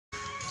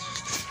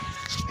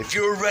If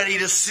you're ready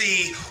to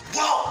see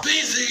Walt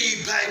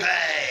Busy, baby,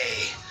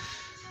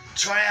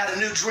 try out a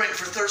new drink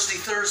for Thirsty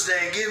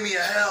Thursday. Give me a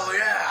hell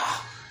yeah.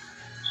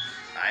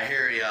 I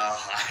hear y'all.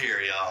 I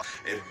hear y'all.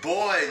 And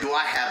boy, do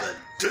I have a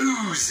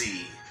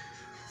doozy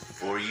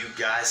for you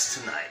guys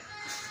tonight.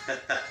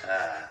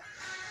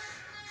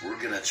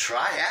 We're gonna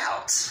try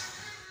out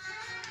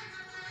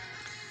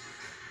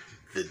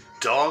the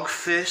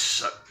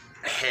Dogfish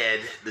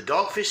Head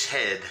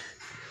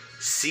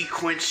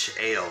Quench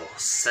Ale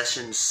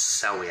Session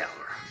Sour.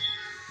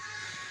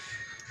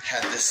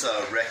 Had this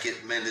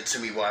recommended to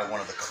me by one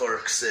of the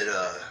clerks at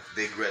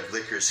Big Red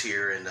Liquors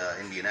here in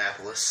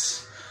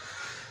Indianapolis.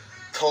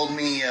 Told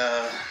me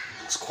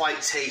it's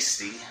quite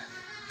tasty.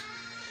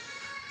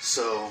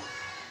 So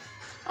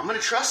I'm gonna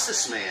trust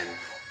this man,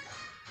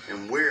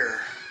 and we're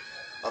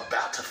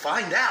about to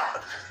find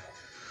out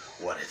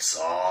what it's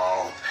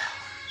all about.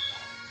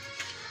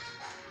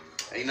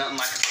 Ain't nothing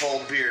like a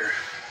cold beer,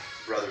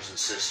 brothers and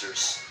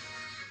sisters.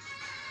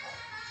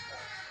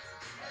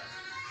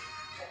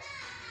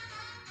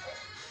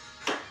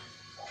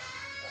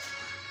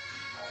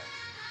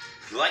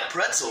 If you like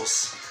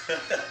pretzels,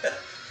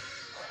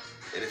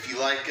 and if you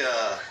like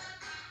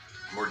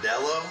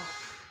Mordello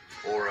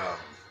or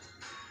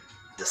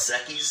Dos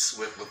Equis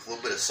with a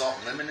little bit of salt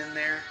and lemon in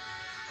there,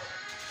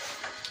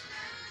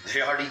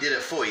 they already did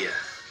it for you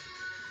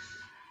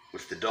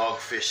with the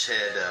Dogfish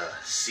Head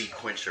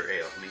Quencher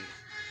Ale. Let me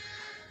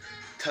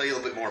tell you a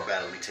little bit more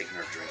about it. Let me take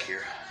another drink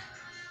here.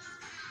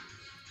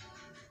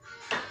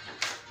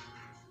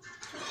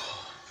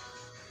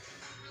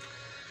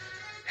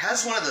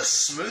 Has one of the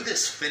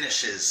smoothest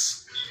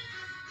finishes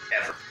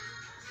ever.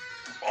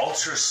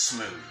 Ultra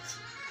smooth.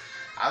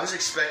 I was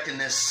expecting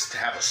this to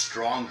have a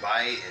strong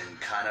bite and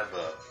kind of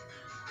a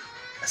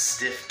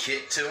stiff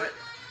kick to it.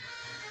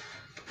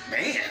 But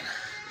man,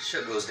 this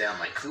shit goes down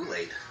like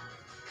Kool-Aid.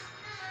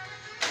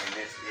 And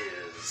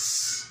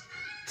it's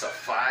a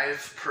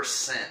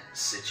 5%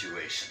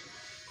 situation.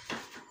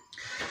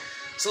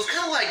 So it's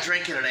kind of like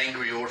drinking an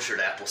Angry Orchard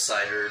apple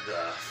cider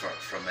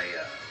from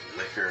a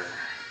liquor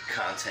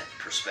content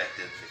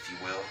perspective, if you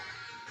will.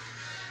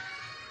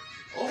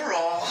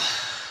 Overall,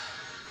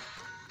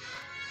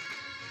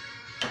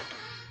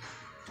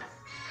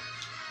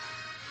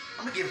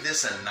 I'm going to give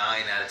this a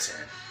 9 out of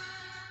 10.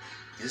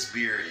 This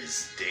beer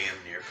is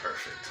damn near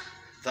perfect.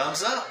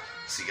 Thumbs up.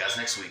 See you guys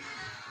next week.